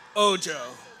Esther Ojo.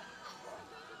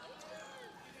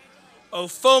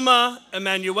 Ofoma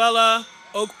Emanuela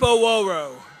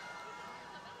Okpoworo.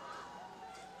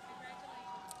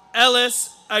 Ellis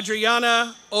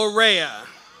Adriana Orea.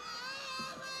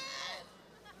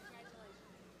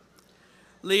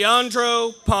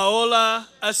 Leandro Paola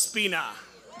Espina.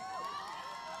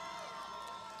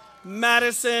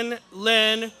 Madison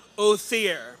Lynn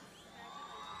Othier.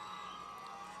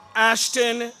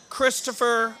 Ashton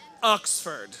Christopher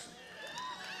Oxford.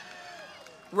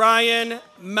 Ryan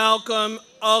Malcolm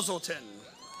Oselton.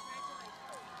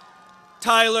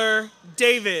 Tyler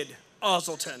David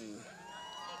Oselton.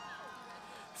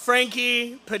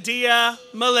 Frankie Padilla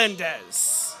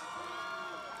Melendez.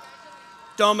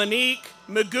 Dominique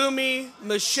Megumi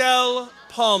Michelle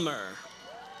Palmer.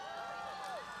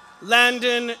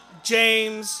 Landon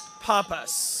James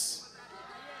Papas.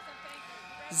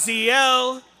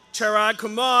 Ziel Charad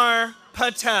Kumar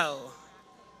Patel.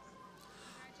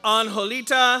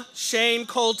 Anjolita Shane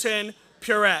Colton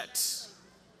Purette.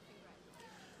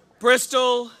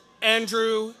 Bristol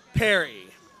Andrew Perry.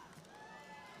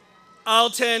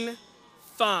 Alton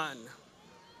Fan.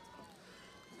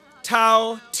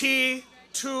 Tao T.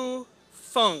 Tu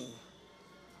Feng.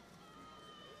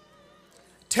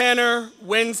 Tanner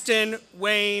Winston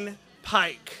Wayne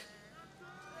Pike.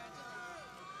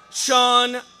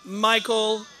 Sean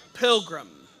Michael Pilgrim.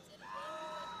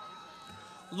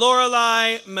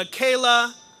 Lorelei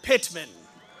Michaela Pittman.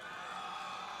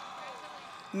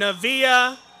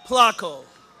 Navia Plakel.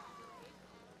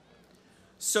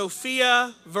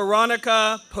 Sophia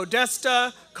Veronica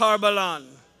Podesta Carbalan.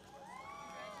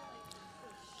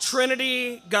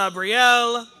 Trinity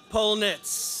Gabrielle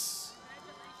Polnitz.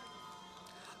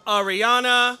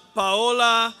 Ariana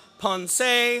Paola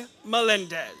Ponce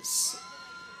Melendez.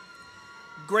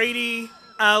 Grady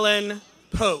Allen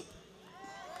Pope.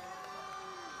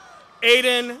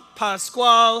 Aiden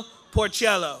Pascual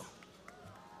Porcello.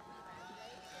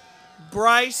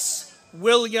 Bryce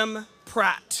William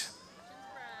Pratt.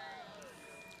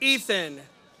 Ethan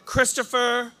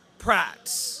Christopher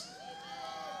Pratt.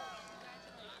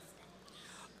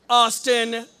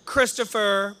 Austin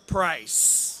Christopher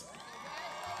Price.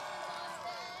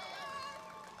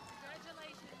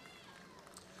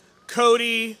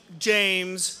 Cody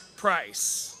James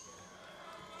Price.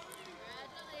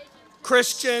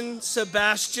 Christian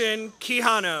Sebastian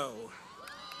Quijano.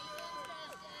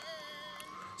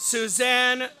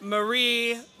 Suzanne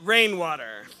Marie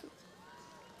Rainwater.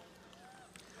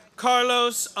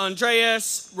 Carlos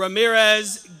Andreas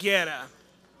Ramirez Guerra.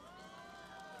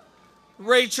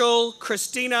 Rachel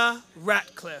Christina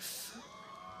Ratcliffe.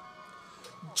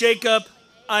 Jacob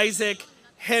Isaac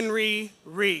Henry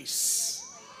Reese.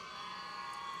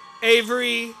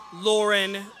 Avery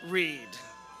Lauren Reed.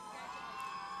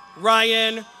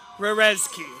 Ryan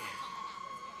Rerezki.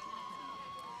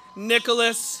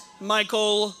 Nicholas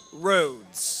Michael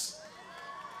Rhodes.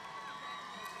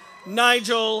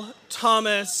 Nigel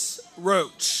Thomas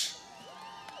Roach.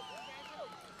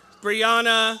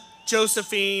 Brianna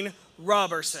Josephine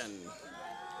Robertson.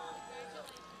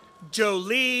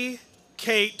 Jolie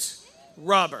Kate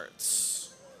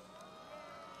Roberts.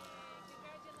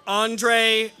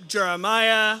 Andre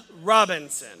Jeremiah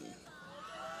Robinson.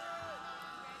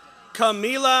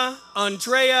 Camila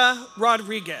Andrea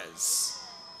Rodriguez.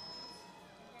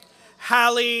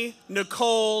 Hallie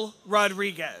Nicole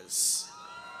Rodriguez.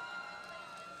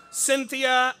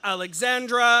 Cynthia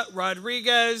Alexandra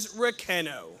Rodriguez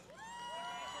Requeno.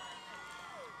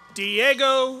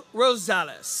 Diego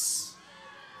Rosales.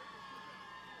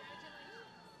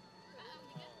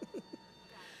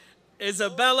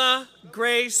 Isabella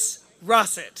Grace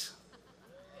Rossett.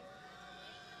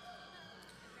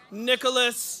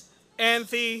 Nicholas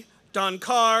Anthony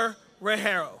Doncar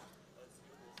Rejero.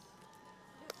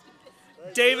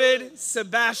 David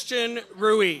Sebastian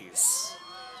Ruiz.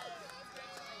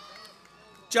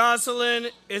 Jocelyn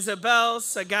Isabel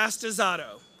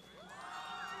Sagastizado.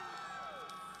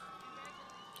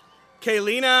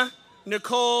 Kaylina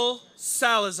Nicole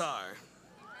Salazar.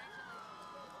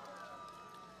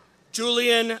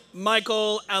 Julian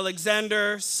Michael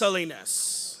Alexander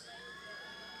Salinas.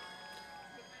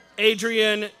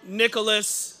 Adrian Nicholas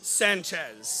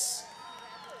Sanchez.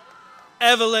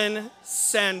 Evelyn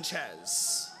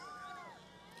Sanchez.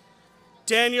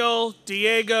 Daniel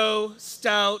Diego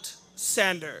Stout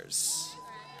Sanders.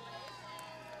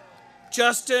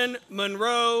 Justin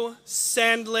Monroe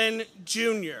Sandlin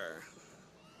Jr.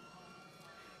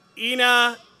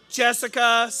 Ina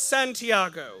Jessica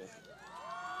Santiago.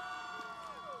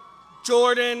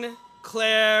 Jordan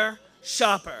Claire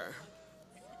Shopper.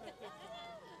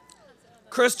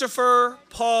 Christopher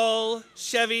Paul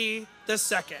Chevy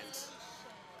II.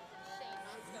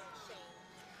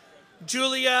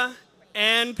 Julia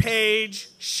Ann Page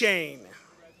Shane.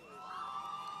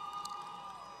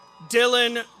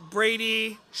 Dylan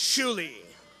Brady Shuley.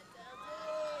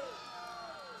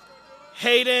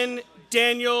 Hayden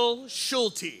Daniel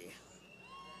Schulte.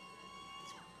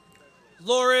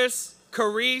 Loris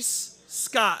Carice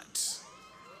Scott.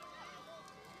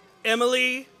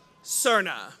 Emily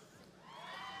Cerna.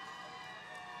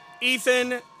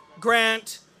 Ethan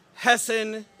Grant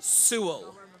Hessen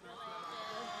Sewell.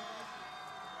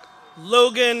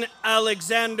 Logan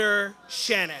Alexander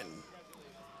Shannon.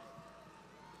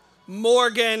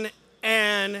 Morgan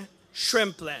Ann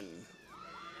Shrimplin.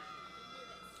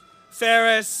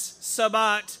 Ferris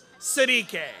Sabat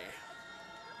Siddique.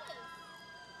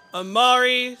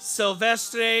 Amari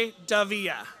Silvestre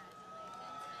Davia.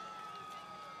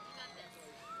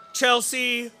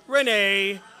 Chelsea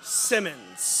Renee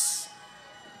Simmons.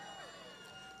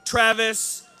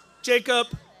 Travis Jacob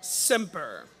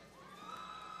Semper.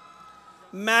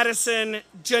 Madison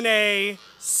Janae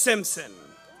Simpson.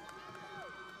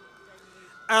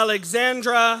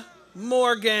 Alexandra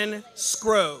Morgan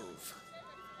Scrove.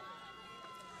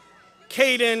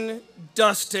 Caden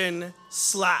Dustin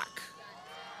Slack.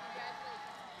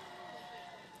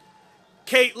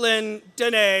 Caitlin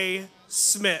Danae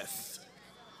Smith.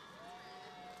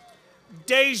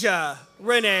 Deja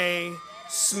Renee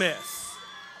Smith.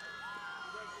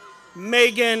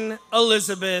 Megan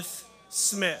Elizabeth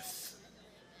Smith.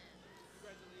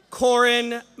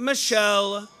 Corin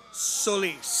Michelle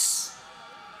Solis.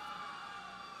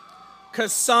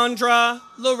 Cassandra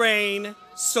Lorraine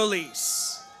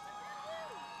Solis.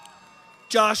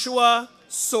 Joshua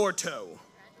Sorto.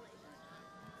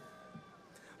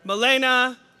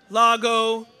 Milena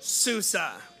Lago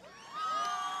Sousa.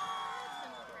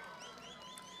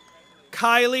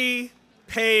 Kylie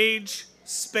Paige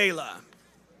Spala.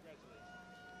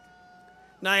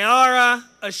 Nyara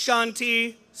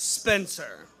Ashanti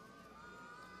Spencer.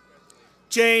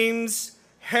 James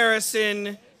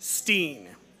Harrison Steen.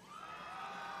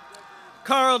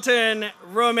 Carlton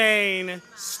Romaine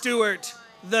Stewart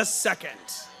II.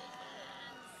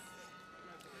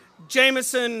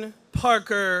 Jameson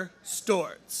Parker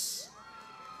Stortz.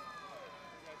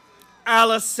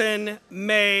 Allison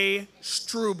May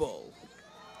Struble.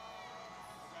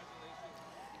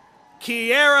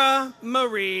 Kiera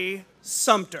Marie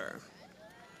Sumter.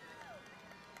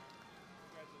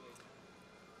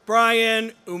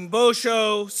 Brian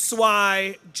Umbosho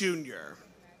Swai Jr.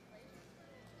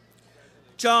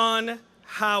 John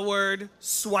Howard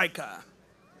Swika.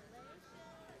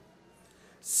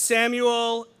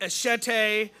 Samuel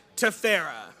Eshete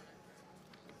Tefera.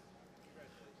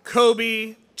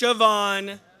 Kobe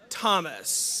Javon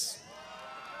Thomas.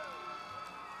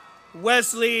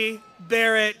 Wesley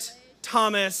Barrett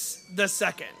Thomas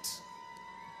II.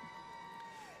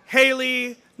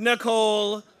 Haley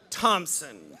Nicole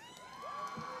Thompson.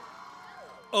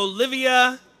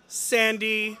 Olivia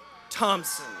Sandy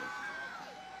Thompson.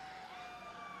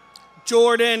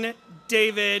 Jordan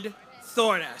David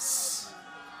Thornes.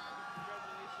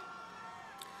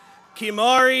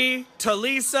 Kimari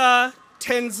Talisa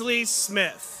Tinsley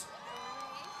Smith.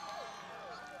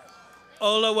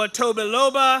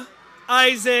 Olawatobiloba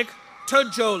Isaac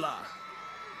Tojola.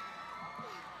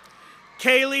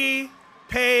 Kaylee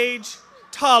Paige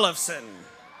Tollefson.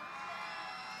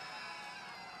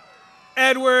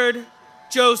 Edward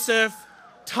Joseph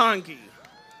Tongi.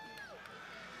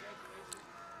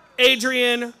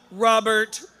 Adrian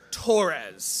Robert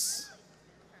Torres.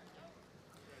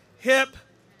 Hip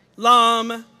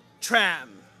Lam Tram.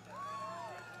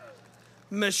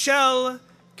 Michelle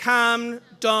Kam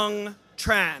Dong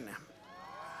Tran.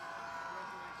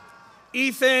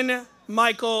 Ethan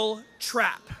Michael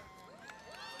Trapp.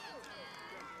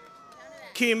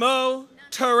 Kimo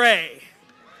Ture.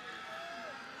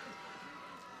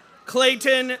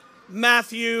 Clayton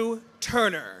Matthew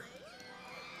Turner.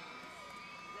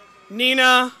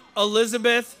 Nina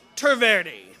Elizabeth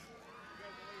Terverdi.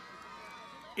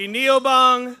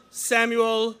 Iniobong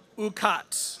Samuel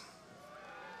Ukat.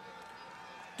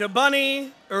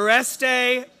 Debunny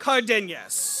Oreste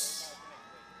Cardenas.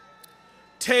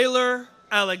 Taylor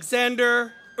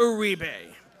Alexander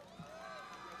Uribe.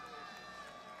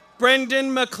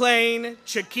 Brendan McLean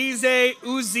Chikize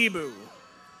Uzibu.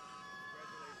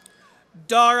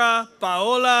 Dara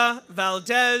Paola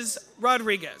Valdez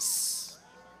Rodriguez.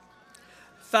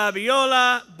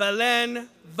 Fabiola Belen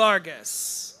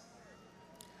Vargas.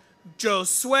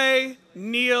 Josue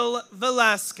Neil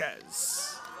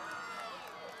Velasquez.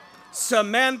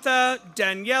 Samantha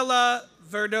Daniela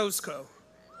Verdosco.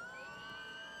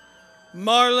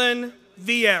 Marlon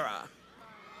Vieira.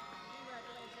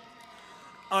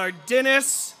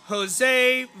 Ardenis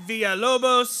Jose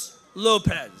Villalobos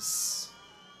Lopez.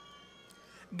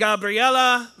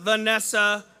 Gabriela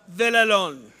Vanessa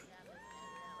Villalon.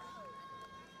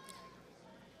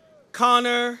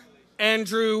 Connor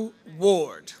Andrew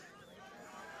Ward.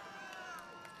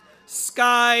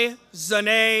 Sky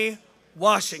Zane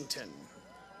Washington.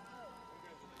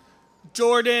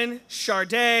 Jordan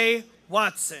Charday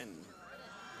Watson.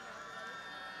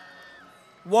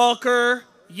 Walker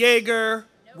Yeager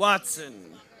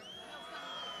Watson.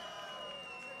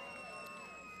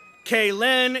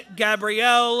 Kaylin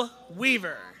Gabrielle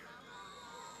Weaver.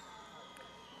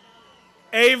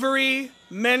 Avery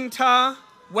Menta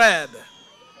Webb.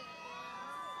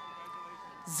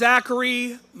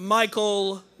 Zachary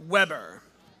Michael Weber.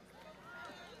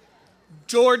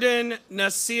 Jordan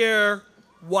Nasir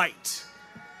White.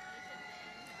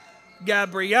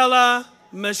 Gabriella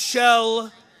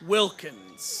Michelle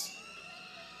Wilkins.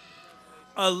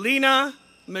 Alina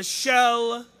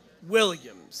Michelle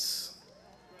Williams.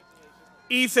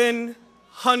 Ethan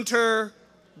Hunter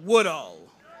Woodall.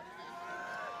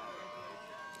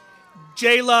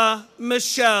 Jayla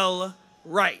Michelle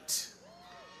Wright.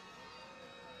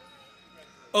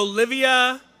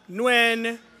 Olivia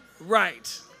Nguyen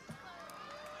Wright.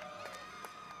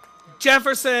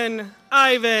 Jefferson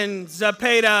Ivan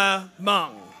Zapata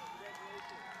Mung.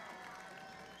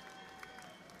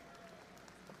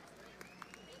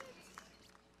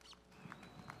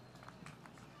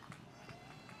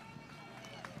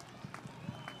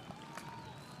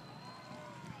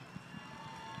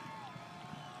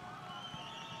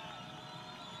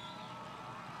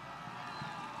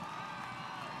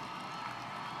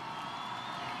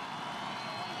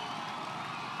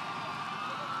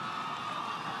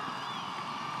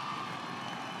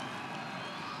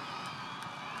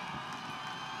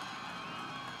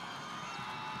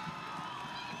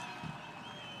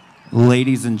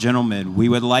 Ladies and gentlemen, we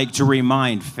would like to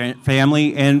remind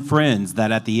family and friends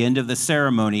that at the end of the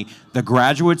ceremony, the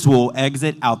graduates will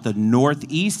exit out the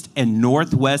northeast and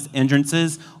northwest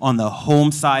entrances on the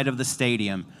home side of the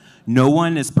stadium. No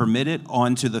one is permitted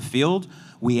onto the field.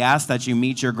 We ask that you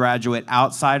meet your graduate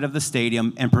outside of the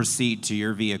stadium and proceed to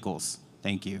your vehicles.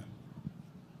 Thank you.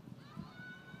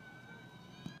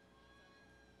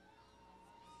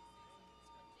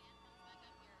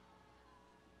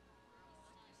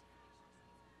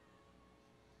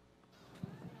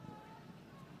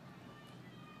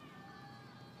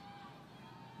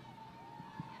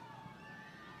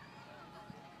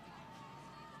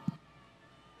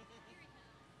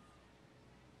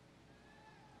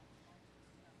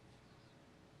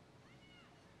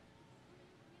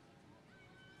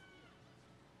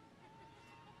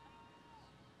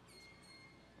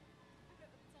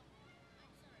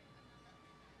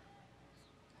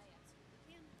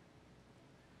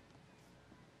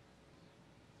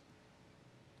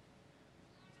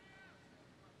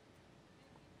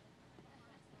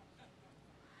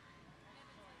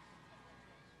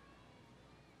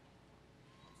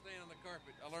 On the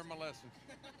carpet. I learned my lesson.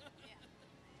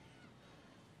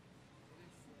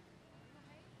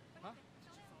 Huh?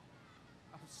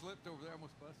 I slipped over there,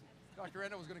 almost busted. Dr.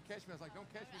 Edna was going to catch me. I was like, don't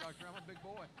catch me, Doctor. I'm a big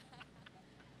boy.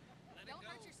 Don't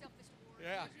hurt yourself this war.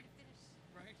 Yeah.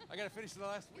 Right? I got to finish the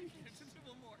last week.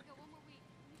 One more. Go one more week.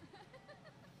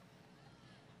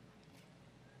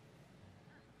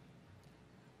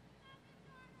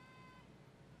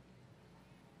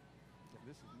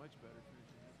 This is much better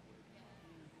finishing this way.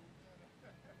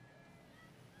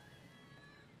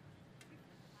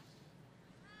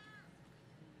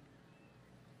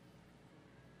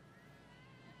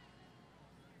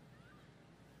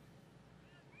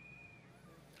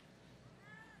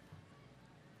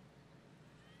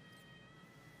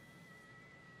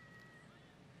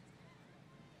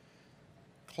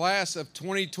 Class of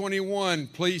 2021,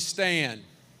 please stand.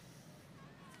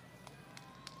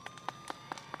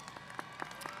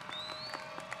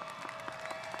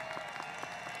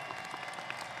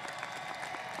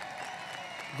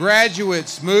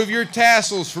 Graduates, move your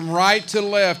tassels from right to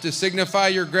left to signify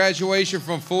your graduation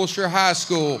from Fulshear High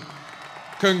School.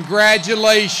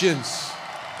 Congratulations.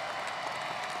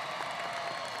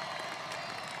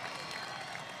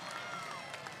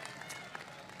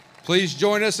 Please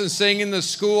join us in singing the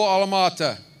school alma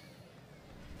mater.